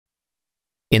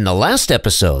In the last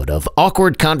episode of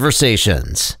Awkward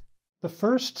Conversations. The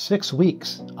first 6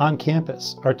 weeks on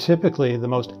campus are typically the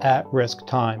most at-risk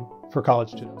time for college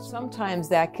students. Sometimes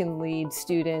that can lead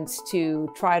students to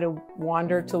try to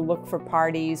wander to look for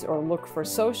parties or look for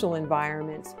social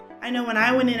environments. I know when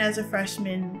I went in as a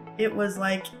freshman, it was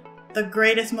like the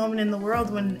greatest moment in the world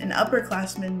when an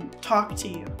upperclassman talked to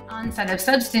you. Onset of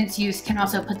substance use can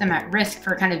also put them at risk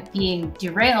for kind of being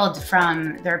derailed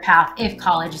from their path if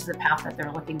college is the path that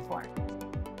they're looking for.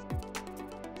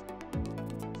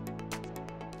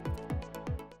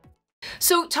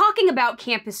 So talking about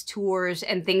campus tours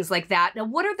and things like that, now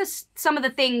what are some of the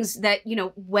things that,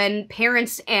 when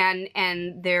parents and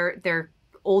their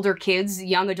older kids,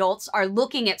 young adults are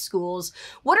looking at schools,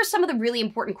 what are some of the really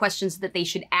important questions that they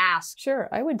should ask? Sure.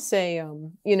 I would say,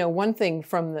 one thing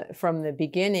from the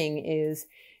beginning is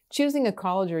choosing a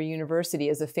college or university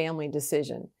is a family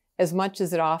decision. As much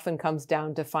as it often comes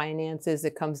down to finances,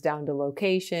 it comes down to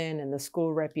location and the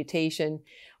school reputation.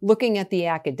 Looking at the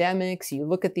academics, you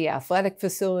look at the athletic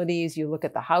facilities, you look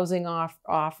at the housing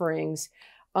offerings,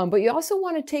 but you also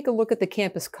want to take a look at the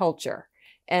campus culture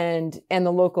and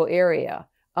the local area.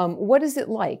 What is it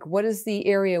like? What is the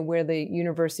area where the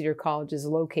university or college is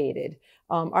located?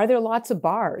 Are there lots of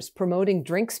bars promoting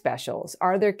drink specials?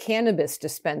 Are there cannabis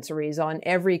dispensaries on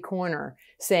every corner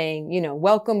saying,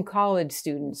 welcome college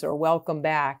students or welcome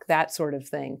back, that sort of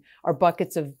thing? Are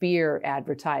buckets of beer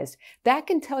advertised? That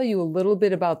can tell you a little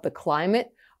bit about the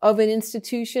climate of an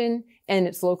institution and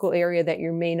its local area that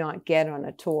you may not get on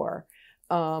a tour.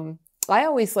 I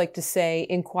always like to say,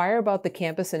 inquire about the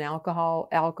campus and alcohol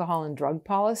and drug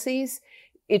policies.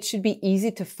 It should be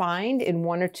easy to find in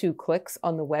 1 or 2 clicks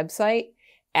on the website.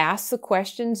 Ask the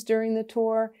questions during the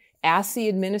tour. Ask the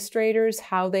administrators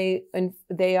how they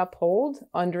uphold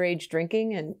underage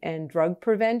drinking and drug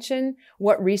prevention,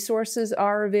 what resources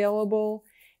are available.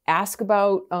 Ask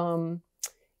about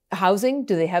housing.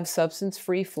 Do they have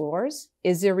substance-free floors?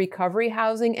 Is there recovery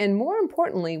housing? And more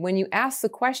importantly, when you ask the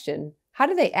question, how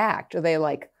do they act? Are they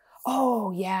like,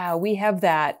 oh, yeah, we have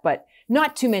that, but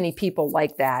not too many people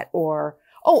like that? Or,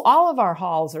 oh, all of our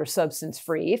halls are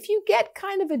substance-free. If you get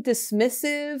kind of a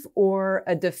dismissive or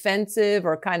a defensive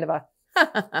or kind of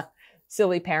a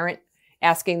silly parent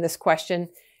asking this question,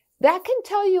 that can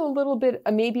tell you a little bit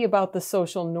maybe about the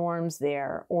social norms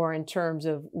there or in terms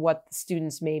of what the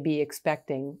students may be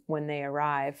expecting when they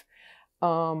arrive.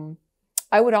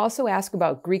 I would also ask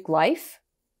about Greek life.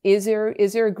 Is there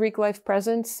a Greek life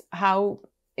presence? How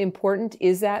important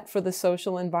is that for the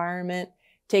social environment?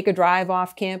 Take a drive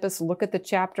off campus, look at the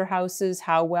chapter houses.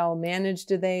 How well managed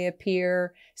do they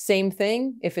appear? Same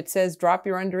thing. If it says drop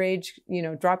your underage,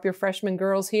 drop your freshman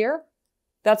girls here,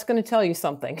 that's going to tell you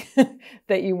something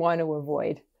that you want to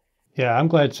avoid. Yeah, I'm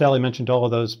glad Sally mentioned all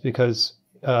of those because,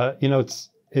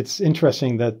 it's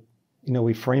interesting that,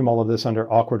 we frame all of this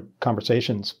under awkward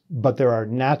conversations, but there are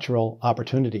natural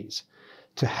opportunities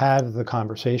to have the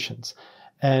conversations.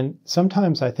 And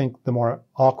sometimes I think the more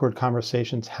awkward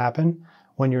conversations happen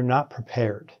when you're not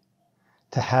prepared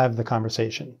to have the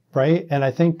conversation, right? And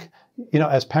I think,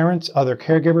 as parents, other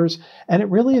caregivers, and it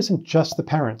really isn't just the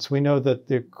parents. We know that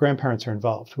the grandparents are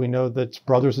involved. We know that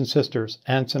brothers and sisters,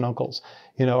 aunts and uncles,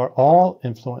 are all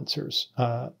influencers,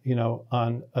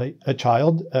 on a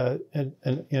child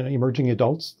and emerging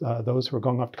adults, those who are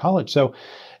going off to college. So,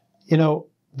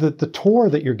 the tour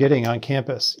that you're getting on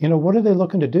campus, what are they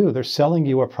looking to do? They're selling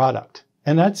you a product.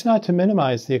 And that's not to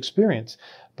minimize the experience,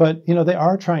 but, they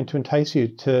are trying to entice you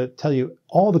to tell you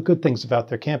all the good things about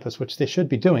their campus, which they should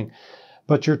be doing.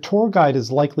 But your tour guide is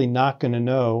likely not going to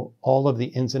know all of the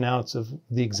ins and outs of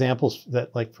the examples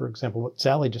that, like, for example, what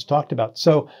Sally just talked about.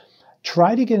 So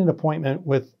try to get an appointment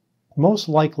with most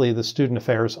likely the student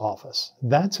affairs office.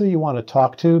 That's who you want to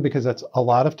talk to because that's a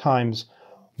lot of times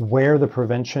where the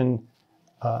prevention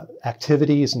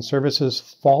activities and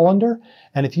services fall under.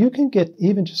 And if you can get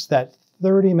even just that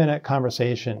 30-minute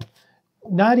conversation,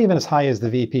 not even as high as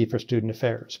the VP for student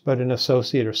affairs, but an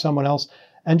associate or someone else,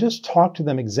 and just talk to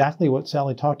them exactly what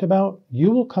Sally talked about,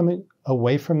 you will come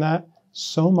away from that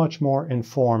so much more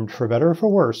informed, for better or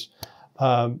for worse,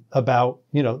 about,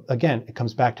 again, it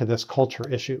comes back to this culture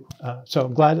issue. So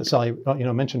I'm glad that Sally,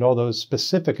 mentioned all those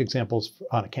specific examples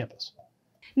on a campus.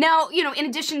 Now, in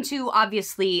addition to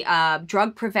obviously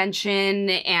drug prevention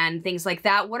and things like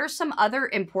that, what are some other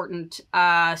important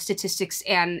statistics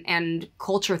and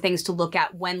culture things to look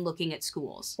at when looking at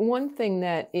schools? One thing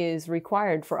that is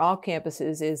required for all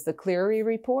campuses is the Clery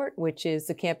Report, which is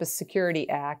the Campus Security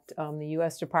Act, the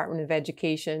U.S. Department of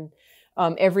Education.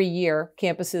 Every year,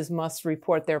 campuses must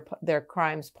report their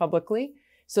crimes publicly.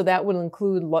 So that would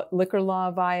include liquor law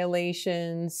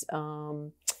violations,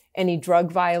 any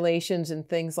drug violations and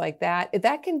things like that,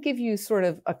 that can give you sort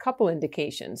of a couple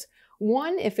indications.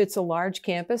 One, if it's a large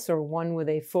campus or one with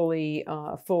a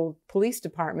full police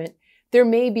department, there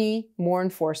may be more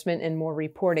enforcement and more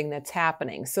reporting that's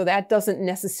happening. So that doesn't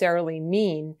necessarily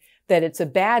mean that it's a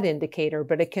bad indicator,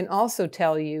 but it can also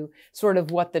tell you sort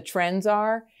of what the trends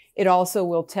are. It also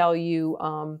will tell you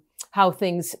how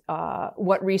things,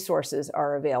 what resources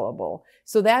are available.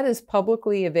 So that is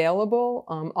publicly available.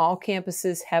 All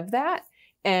campuses have that,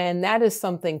 and that is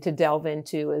something to delve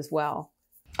into as well.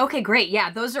 Okay, great.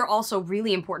 Yeah, those are also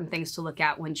really important things to look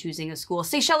at when choosing a school.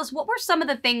 Seychelles, what were some of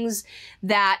the things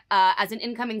that, as an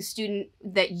incoming student,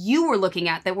 that you were looking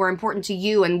at that were important to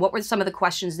you, and what were some of the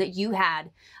questions that you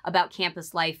had about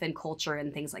campus life and culture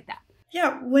and things like that?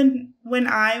 Yeah, when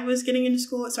I was getting into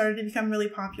school, it started to become really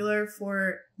popular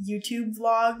for YouTube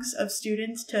vlogs of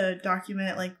students to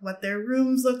document like what their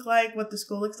rooms look like, what the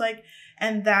school looks like,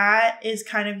 and that is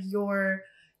kind of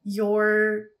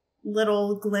your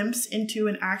little glimpse into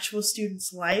an actual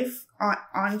student's life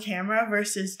on camera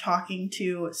versus talking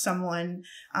to someone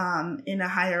in a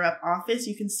higher up office.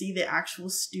 You can see the actual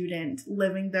student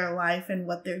living their life and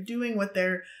what they're doing, what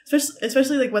their,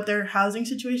 especially like what their housing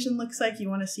situation looks like.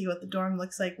 You want to see what the dorm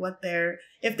looks like,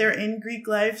 if they're in Greek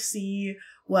life, see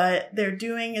what they're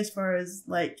doing as far as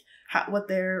like what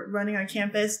they're running on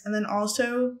campus, and then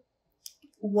also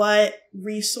what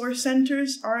resource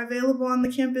centers are available on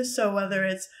the campus. So whether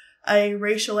it's a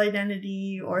racial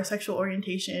identity or sexual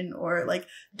orientation or like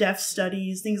deaf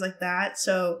studies, things like that.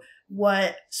 So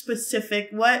what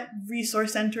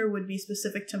resource center would be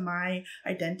specific to my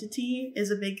identity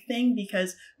is a big thing,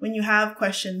 because when you have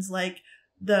questions like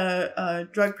the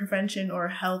drug prevention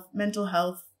or mental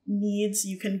health needs,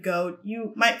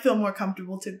 you might feel more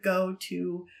comfortable to go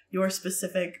to your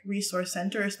specific resource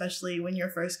center, especially when you're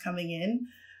first coming in.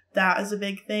 That is a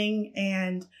big thing.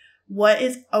 And what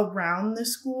is around the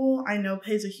school, I know,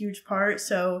 plays a huge part.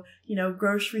 So,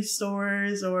 grocery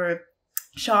stores or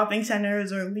shopping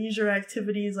centers or leisure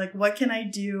activities, like what can I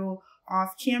do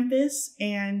off campus,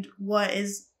 and what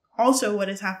is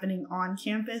happening on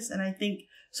campus. And I think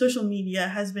social media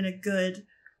has been a good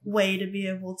way to be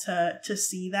able to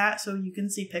see that. So you can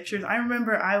see pictures. I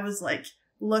remember I was like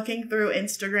looking through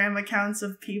Instagram accounts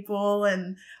of people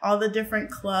and all the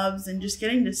different clubs, and just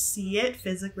getting to see it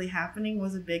physically happening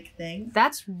was a big thing.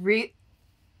 That's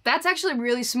actually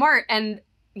really smart. And,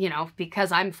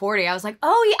 because I'm 40, I was like,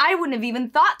 oh, yeah, I wouldn't have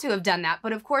even thought to have done that.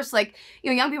 But of course, like,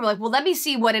 young people are like, well, let me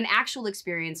see what an actual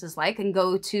experience is like and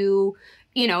go to,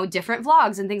 different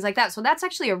vlogs and things like that. So that's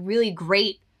actually a really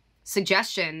great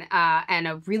suggestion and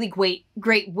a really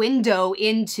great window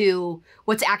into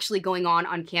what's actually going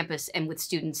on campus and with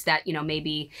students that,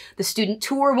 maybe the student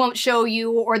tour won't show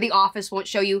you or the office won't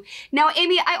show you. Now,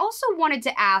 Amy, I also wanted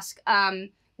to ask,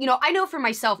 I know for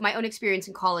myself, my own experience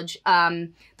in college,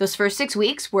 those first 6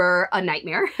 weeks were a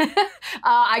nightmare.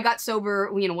 I got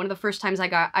sober, one of the first times I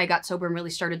got sober and really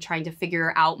started trying to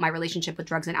figure out my relationship with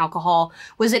drugs and alcohol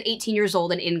was at 18 years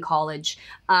old and in college.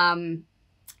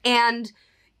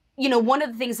 One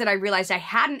of the things that I realized I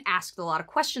hadn't asked a lot of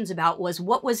questions about was,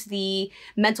 what was the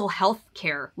mental health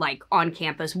care like on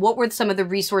campus? What were some of the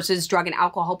resources, drug and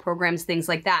alcohol programs, things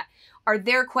like that? Are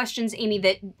there questions, Amy,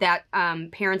 that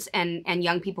parents and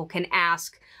young people can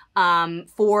ask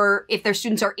for if their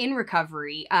students are in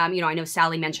recovery? I know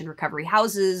Sally mentioned recovery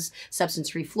houses,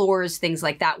 substance-free floors, things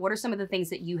like that. What are some of the things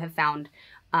that you have found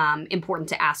important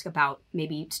to ask about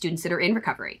maybe students that are in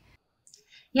recovery?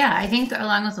 Yeah, I think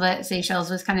along with what Seychelles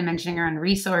was kind of mentioning around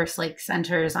resource like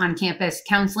centers on campus,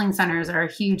 counseling centers are a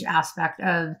huge aspect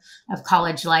of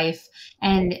college life.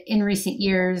 And in recent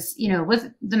years,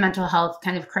 with the mental health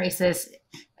kind of crisis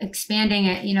expanding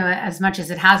it, as much as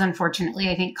it has, unfortunately,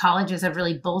 I think colleges have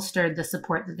really bolstered the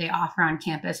support that they offer on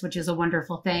campus, which is a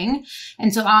wonderful thing.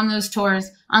 And so on those tours,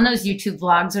 on those YouTube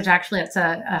vlogs, which actually it's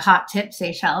a hot tip,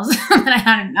 Seychelles, that I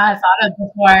hadn't thought of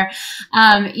before,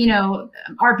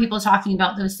 are people talking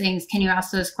about those things? Can you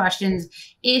ask those questions?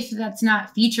 If that's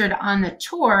not featured on the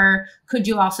tour, could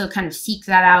you also kind of seek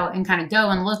that out and kind of go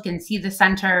and look and see the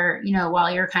center,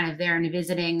 while you're kind of there and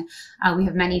visiting? We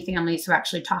have many families who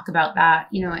actually talk about that,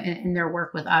 in their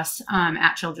work with us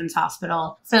at Children's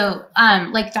Hospital. So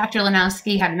like Dr.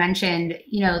 Linowski had mentioned,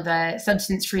 the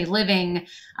substance-free living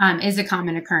is a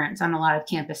common occurrence on a lot of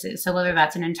campuses. So whether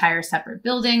that's an entire separate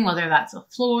building, whether that's a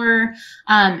floor,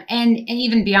 and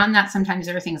even beyond that, sometimes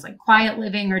there are things like quiet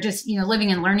living or just, living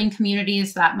in learning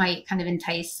communities that might kind of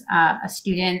entice a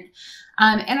student.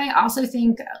 And I also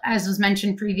think, as was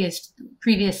mentioned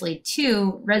previously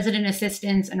too, resident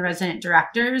assistants and resident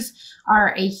directors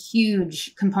are a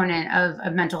huge component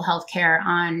of mental health care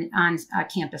on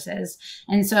campuses.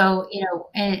 And so,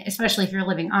 and especially if you're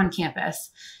living on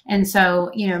campus. And so,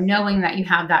 knowing that you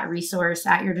have that resource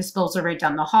at your disposal right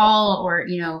down the hall or,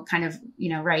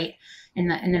 right in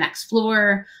the next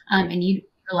floor, and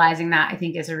utilizing that, I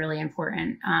think, is a really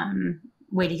important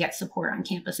way to get support on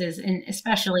campuses, and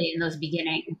especially in those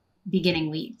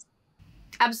beginning weeks.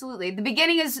 Absolutely. The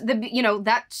beginning is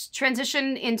that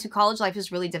transition into college life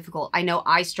is really difficult. I know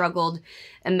I struggled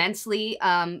immensely.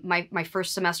 My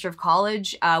first semester of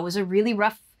college was a really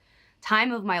rough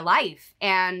time of my life.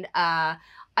 And I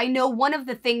know one of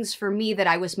the things for me that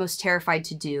I was most terrified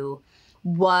to do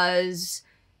was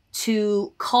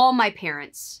to call my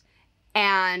parents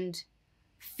and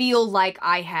feel like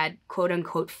I had quote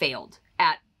unquote failed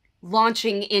at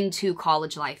launching into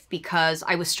college life because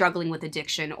I was struggling with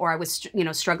addiction, or I was,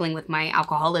 struggling with my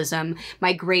alcoholism.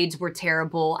 My grades were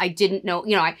terrible. I didn't know,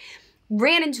 I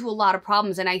ran into a lot of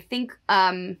problems. And I think,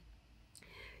 both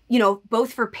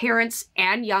for parents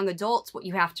and young adults,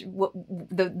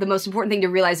 the most important thing to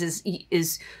realize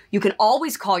is you can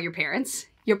always call your parents.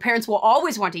 Your parents will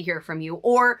always want to hear from you,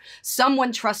 or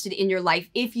someone trusted in your life.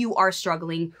 If you are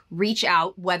struggling, reach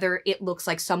out, whether it looks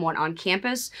like someone on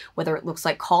campus, whether it looks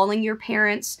like calling your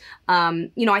parents.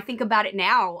 I think about it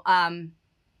now.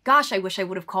 Gosh, I wish I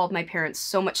would have called my parents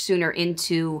so much sooner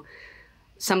into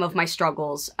some of my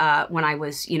struggles when I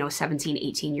was, 17,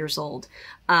 18 years old.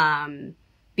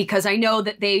 Because I know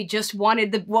that they just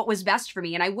wanted what was best for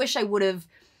me. And I wish I would have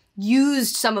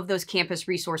used some of those campus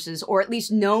resources, or at least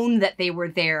known that they were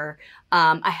there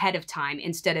ahead of time,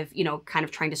 instead of, kind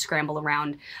of trying to scramble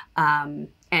around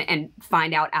and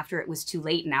find out after it was too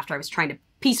late and after I was trying to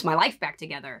piece my life back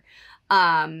together.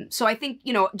 So I think,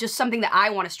 just something that I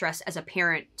want to stress as a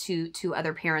parent to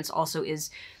other parents also is,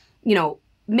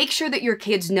 make sure that your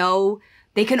kids know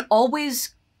they can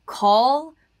always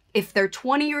call if they're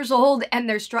 20 years old and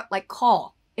they're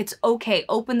call. It's okay.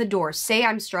 Open the door. Say,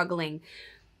 I'm struggling.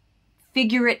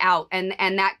 Figure it out. And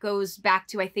that goes back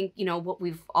to, I think, what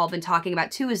we've all been talking about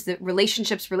too, is that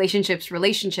relationships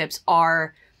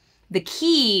are the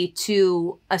key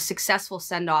to a successful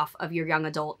send-off of your young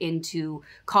adult into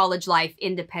college life,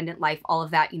 independent life, all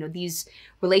of that. These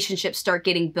relationships start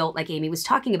getting built, like Amy was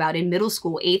talking about, in middle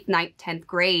school, 8th, 9th, 10th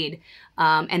grade,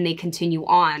 and they continue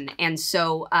on. And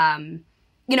so,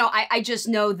 I just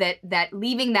know that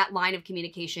leaving that line of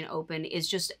communication open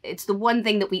is it's the one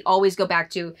thing that we always go back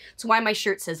to. It's why my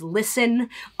shirt says listen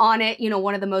on it.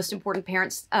 One of the most important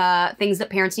things that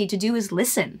parents need to do is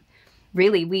listen.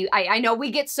 Really, I know we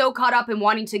get so caught up in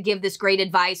wanting to give this great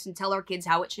advice and tell our kids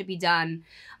how it should be done.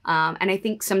 And I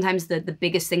think sometimes the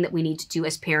biggest thing that we need to do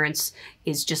as parents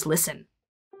is just listen.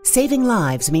 Saving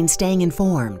lives means staying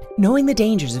informed. Knowing the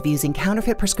dangers of using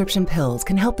counterfeit prescription pills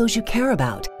can help those you care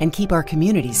about and keep our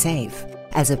community safe.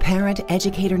 As a parent,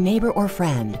 educator, neighbor, or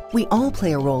friend, we all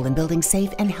play a role in building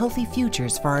safe and healthy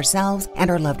futures for ourselves and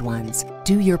our loved ones.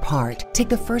 Do your part. Take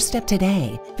the first step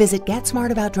today. Visit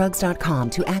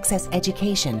GetSmartAboutDrugs.com to access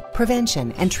education,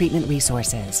 prevention, and treatment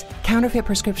resources. Counterfeit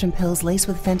prescription pills laced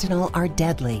with fentanyl are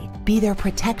deadly. Be their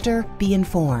protector. Be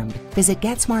informed. Visit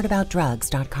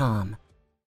GetSmartAboutDrugs.com.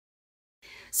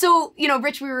 So,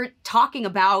 Rich, we were talking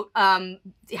about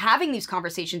having these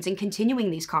conversations and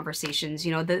continuing these conversations.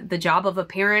 The job of a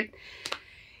parent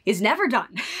is never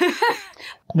done.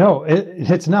 No,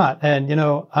 it's not. And,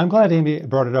 I'm glad Amy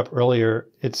brought it up earlier.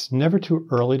 It's never too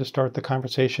early to start the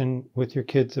conversation with your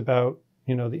kids about,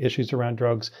 the issues around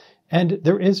drugs. And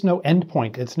there is no end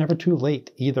point. It's never too late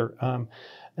either.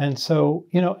 And so,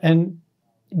 and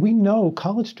we know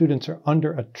college students are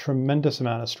under a tremendous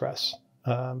amount of stress.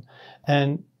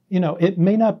 And, it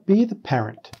may not be the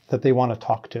parent that they want to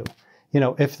talk to,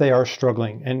 if they are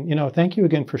struggling. And, thank you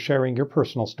again for sharing your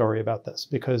personal story about this,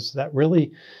 because that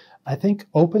really, I think,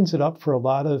 opens it up for a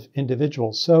lot of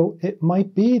individuals. So it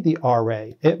might be the RA,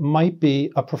 it might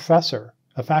be a professor,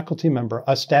 a faculty member,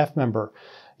 a staff member,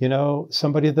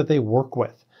 somebody that they work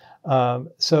with.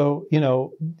 So,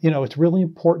 it's really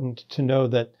important to know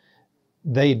that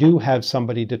they do have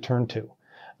somebody to turn to.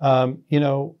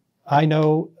 I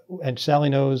know, and Sally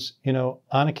knows,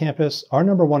 on a campus, our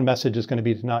number one message is going to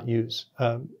be to not use,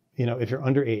 if you're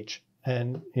underage.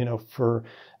 And, for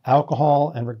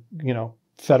alcohol and,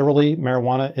 federally,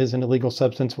 marijuana is an illegal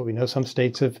substance, but we know some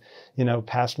states have,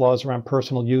 passed laws around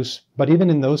personal use. But even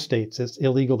in those states, it's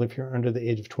illegal if you're under the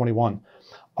age of 21.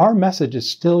 Our message is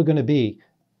still going to be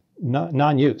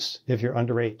non-use if you're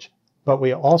underage. But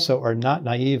we also are not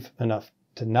naive enough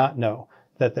to not know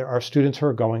that there are students who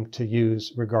are going to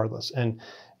use regardless. And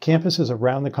campuses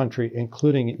around the country,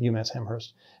 including UMass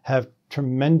Amherst, have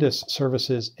tremendous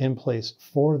services in place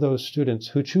for those students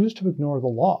who choose to ignore the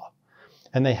law.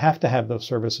 And they have to have those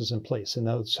services in place and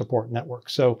those support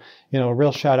networks. So, a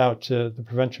real shout out to the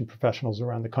prevention professionals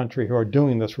around the country who are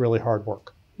doing this really hard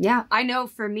work. Yeah, I know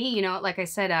for me, like I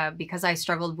said, because I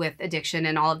struggled with addiction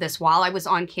and all of this while I was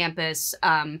on campus,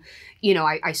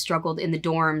 I struggled in the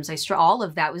dorms. All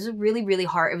of that was really, really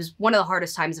hard. It was one of the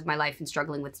hardest times of my life in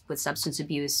struggling with substance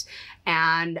abuse.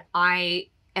 And I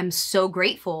am so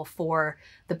grateful for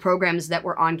the programs that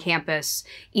were on campus,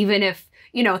 even if,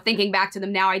 thinking back to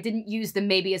them now, I didn't use them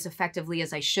maybe as effectively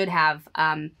as I should have.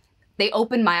 They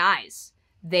opened my eyes.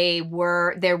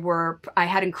 I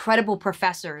had incredible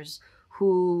professors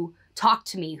who talked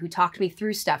to me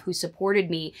through stuff, who supported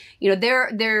me.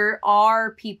 There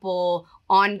are people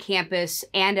on campus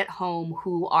and at home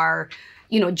who are,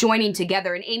 joining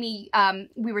together. And Amy,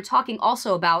 we were talking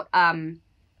also about,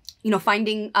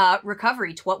 finding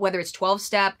recovery, whether it's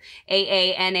 12-step,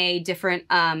 AA, NA, different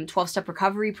 12-step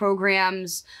recovery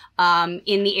programs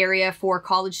in the area for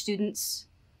college students.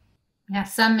 Yeah,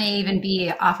 some may even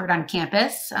be offered on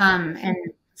campus, and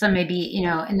some may be,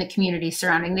 in the community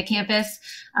surrounding the campus.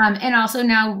 And also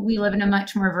now we live in a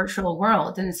much more virtual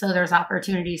world. And so there's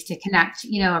opportunities to connect,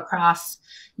 across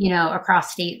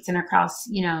states and across,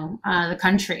 the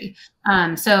country.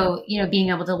 So, being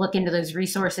able to look into those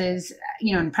resources,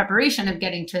 in preparation of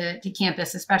getting to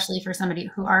campus, especially for somebody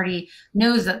who already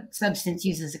knows that substance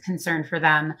use is a concern for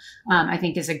them, I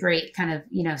think is a great kind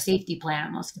of, safety plan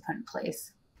almost to put in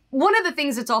place. One of the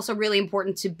things that's also really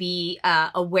important to be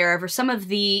aware of are some of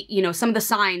the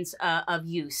signs of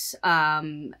use.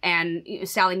 And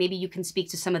Sally, maybe you can speak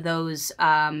to some of those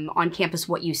on campus,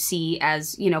 what you see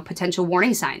as, potential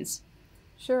warning signs.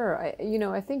 Sure.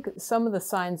 I think some of the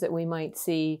signs that we might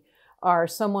see are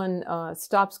someone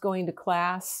stops going to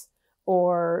class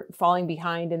or falling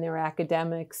behind in their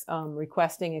academics,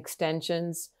 requesting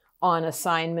extensions on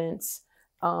assignments,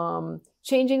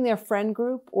 changing their friend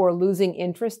group or losing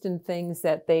interest in things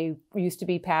that they used to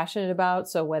be passionate about.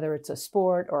 So whether it's a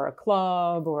sport or a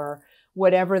club or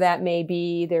whatever that may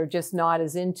be, they're just not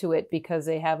as into it because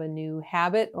they have a new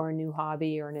habit or a new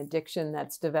hobby or an addiction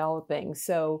that's developing.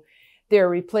 So they're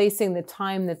replacing the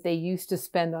time that they used to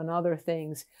spend on other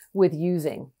things with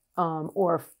using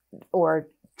or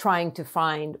trying to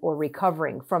find or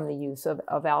recovering from the use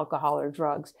of alcohol or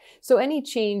drugs. So any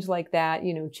change like that,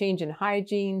 change in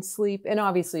hygiene, sleep, and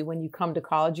obviously when you come to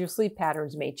college, your sleep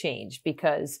patterns may change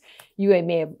because you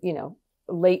may have,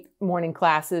 late morning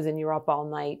classes and you're up all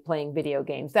night playing video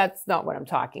games. That's not what I'm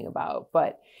talking about,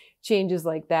 but changes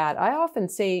like that. I often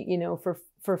say,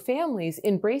 for families,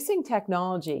 embracing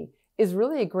technology is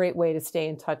really a great way to stay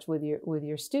in touch with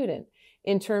your student.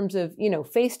 In terms of,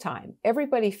 FaceTime.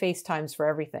 Everybody FaceTimes for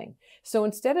everything. So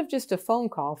instead of just a phone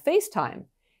call, FaceTime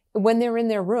when they're in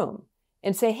their room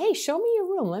and say, hey, show me your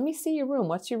room. Let me see your room.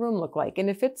 What's your room look like? And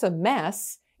if it's a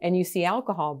mess and you see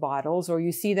alcohol bottles or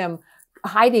you see them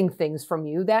hiding things from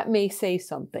you, that may say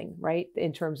something, right?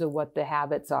 In terms of what the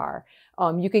habits are.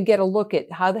 You can get a look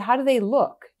at how do they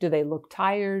look? Do they look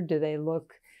tired? Do they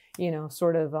look,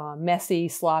 sort of messy,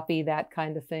 sloppy, that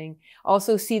kind of thing?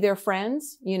 Also see their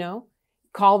friends,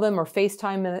 call them or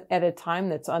FaceTime at a time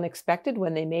that's unexpected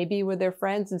when they may be with their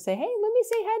friends and say, hey, let me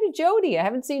say hi to Jodie. I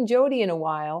haven't seen Jodie in a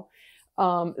while.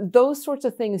 Those sorts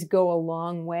of things go a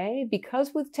long way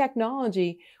because with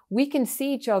technology, we can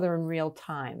see each other in real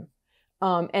time.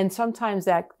 And sometimes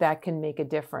that can make a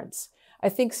difference. I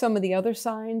think some of the other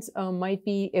signs might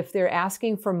be if they're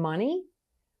asking for money.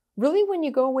 Really, when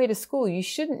you go away to school, you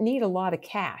shouldn't need a lot of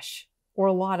cash or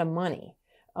a lot of money.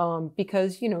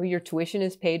 Because, your tuition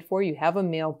is paid for, you have a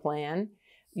meal plan,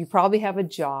 you probably have a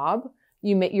job,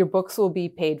 your books will be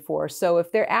paid for. So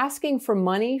if they're asking for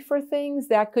money for things,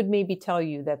 that could maybe tell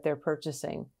you that they're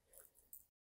purchasing.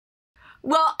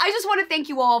 Well, I just want to thank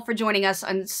you all for joining us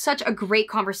on such a great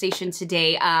conversation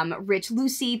today. Rich,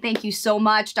 Lucey, thank you so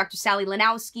much. Dr. Sally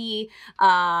Linowski,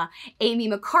 Amy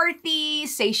McCarthy,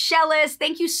 Seychelles,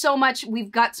 thank you so much.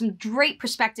 We've got some great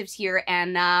perspectives here,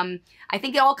 and I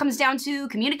think it all comes down to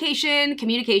communication,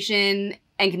 communication,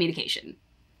 and communication.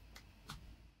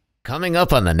 Coming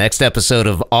up on the next episode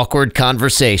of Awkward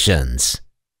Conversations.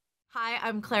 Hi,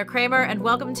 I'm Claire Kramer, and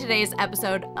welcome to today's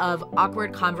episode of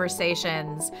Awkward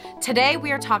Conversations. Today,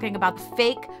 we are talking about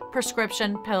fake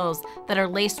prescription pills that are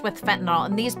laced with fentanyl,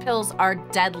 and these pills are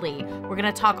deadly. We're going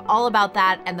to talk all about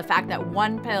that and the fact that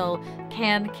one pill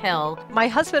can kill. My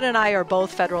husband and I are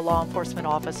both federal law enforcement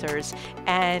officers,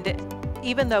 and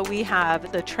Even though we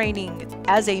have the training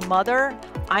as a mother,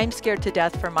 I'm scared to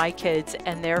death for my kids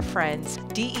and their friends.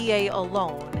 DEA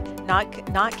alone,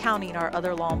 not counting our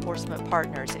other law enforcement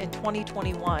partners, in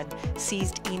 2021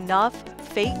 seized enough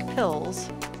fake pills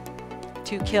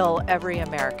to kill every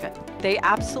American. They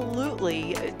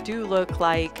absolutely do look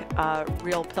like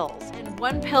real pills. And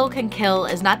one pill can kill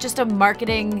is not just a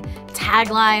marketing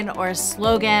tagline or a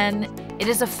slogan. It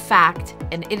is a fact,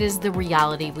 and it is the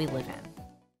reality we live in.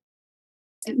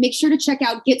 Make sure to check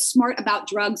out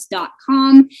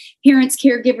getsmartaboutdrugs.com. Parents,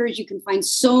 caregivers, you can find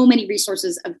so many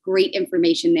resources of great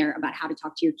information there about how to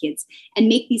talk to your kids and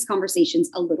make these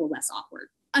conversations a little less awkward.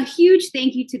 A huge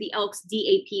thank you to the Elks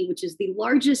DAP, which is the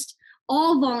largest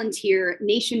all-volunteer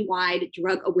nationwide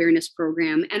drug awareness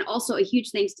program, and also a huge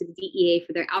thanks to the DEA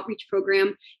for their outreach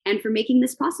program and for making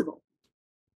this possible.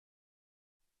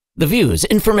 The views,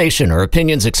 information, or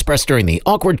opinions expressed during the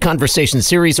Awkward Conversations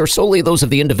series are solely those of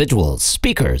the individuals,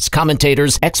 speakers,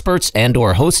 commentators, experts,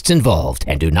 and/or hosts involved,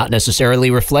 and do not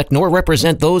necessarily reflect nor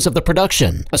represent those of the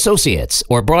production, associates,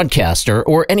 or broadcaster,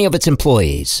 or any of its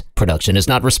employees. Production is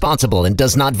not responsible and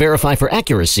does not verify for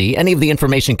accuracy any of the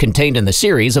information contained in the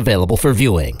series available for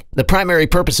viewing. The primary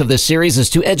purpose of this series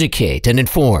is to educate and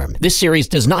inform. This series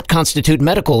does not constitute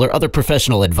medical or other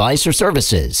professional advice or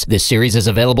services. This series is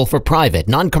available for private,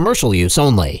 non-commercial use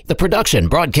only. The production,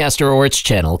 broadcaster, or its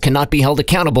channel cannot be held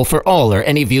accountable for all or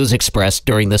any views expressed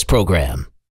during this program.